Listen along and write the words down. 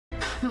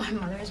My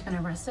mother's been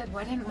arrested.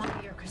 Why didn't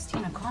Mommy or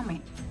Christina call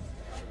me?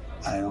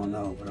 I don't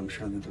know, but I'm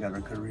sure they've got a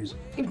good reason.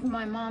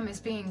 My mom is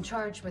being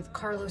charged with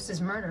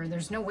Carlos's murder.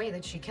 There's no way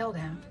that she killed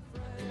him.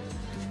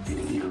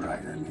 You're right.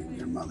 I mean,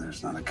 your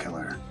mother's not a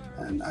killer,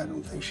 and I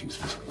don't think she's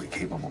physically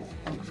capable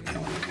of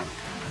killing anyone.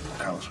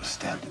 Carlos was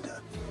stabbed to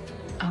death.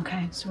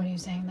 Okay, so what are you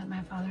saying that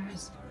my father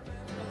is?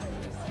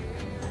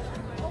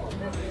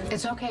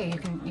 It's okay.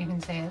 You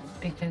can say it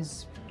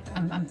because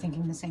I'm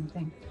thinking the same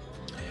thing.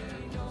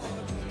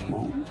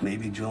 Well,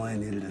 maybe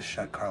Julian needed to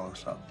shut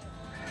Carlos up.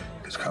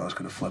 Because Carlos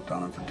could have flipped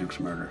on him for Duke's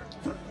murder.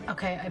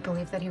 Okay, I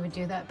believe that he would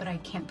do that, but I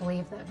can't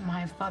believe that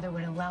my father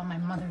would allow my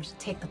mother to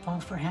take the fall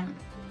for him.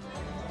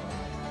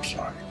 I'm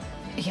sorry.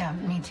 Yeah,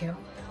 me too.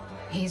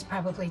 He's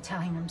probably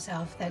telling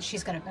himself that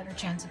she's got a better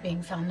chance of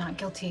being found not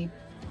guilty.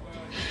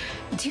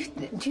 Do you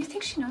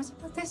think she knows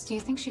about this? Do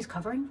you think she's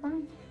covering for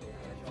him?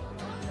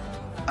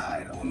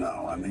 I don't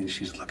know. I mean,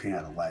 she's looking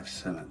at a life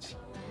sentence.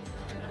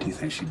 Do you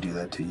think she'd do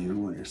that to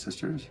you and your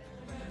sisters?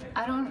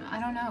 I don't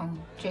know,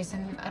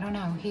 Jason. I don't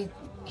know.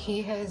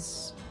 He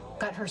has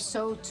got her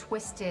so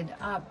twisted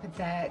up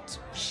that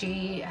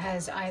she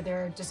has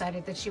either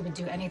decided that she would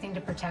do anything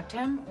to protect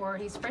him or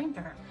he's framed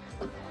her.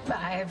 But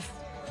I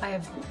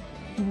have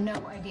no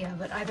idea.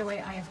 But either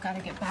way, I have got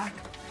to get back.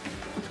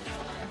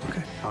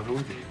 Okay, I'll go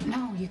with you.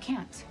 No, you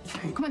can't.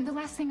 Come on, the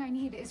last thing I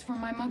need is for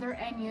my mother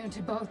and you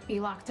to both be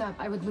locked up.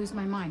 I would lose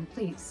my mind,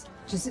 please.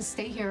 Just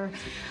stay here.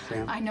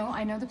 Sam? I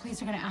know the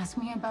police are gonna ask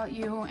me about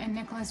you and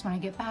Nicholas when I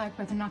get back,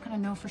 but they're not gonna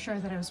know for sure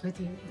that I was with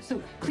you.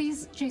 So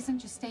please, Jason,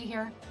 just stay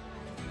here.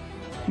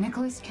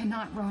 Nicholas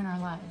cannot ruin our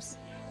lives.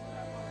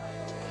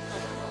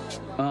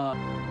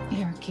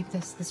 Here, keep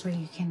this. This way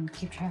you can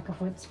keep track of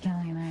what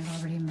Kelly and I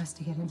have already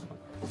investigated.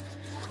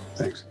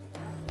 Thanks.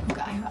 Look,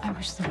 I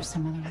wish there was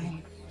some other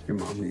way. Your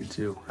mom needs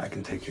you. I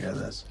can take care of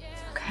this.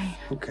 Okay.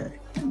 Okay.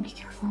 Be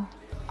careful,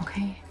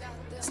 okay?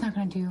 It's not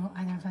gonna do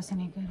either of us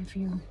any good if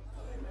you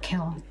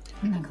kill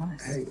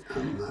Nicholas. Hey,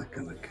 I'm not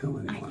gonna kill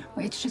anyone.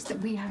 It's just that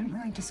we haven't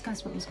really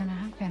discussed what was gonna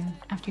happen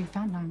after you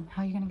found him.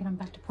 How are you gonna get him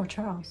back to Port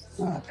Charles?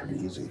 Ah, pretty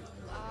easy.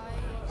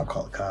 I'll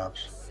call the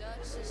cops.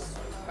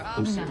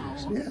 I'm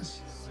serious.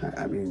 Yes.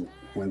 I mean,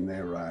 when they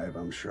arrive,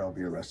 I'm sure I'll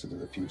be arrested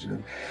as a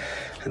fugitive.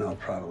 And I'll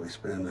probably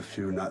spend a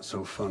few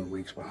not-so-fun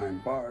weeks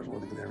behind bars while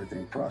they get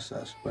everything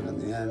processed. But in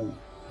the end,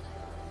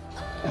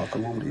 I'll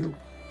come home to you.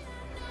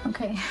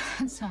 Okay,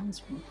 that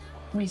sounds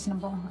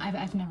reasonable.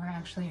 I've never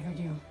actually heard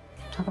you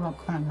talk about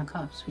calling the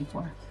cops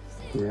before.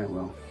 Yeah,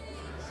 well,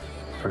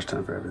 first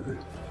time for everything.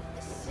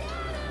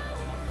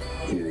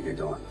 You need to get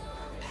going.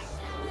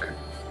 Okay.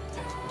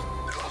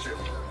 I love you.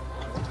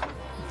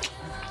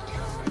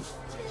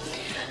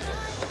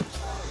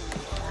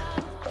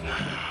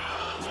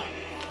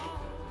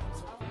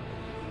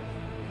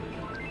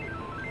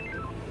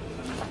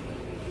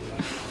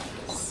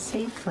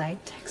 Safe flight.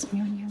 Text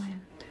me when you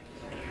land.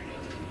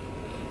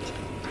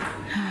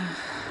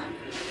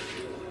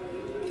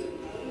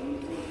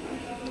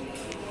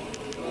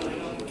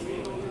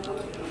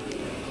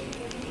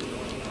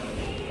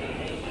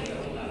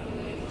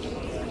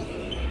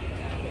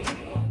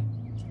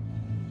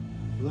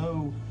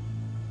 Hello?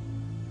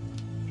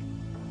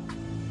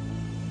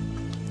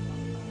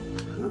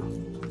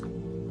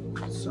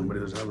 Somebody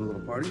was having a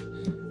little party?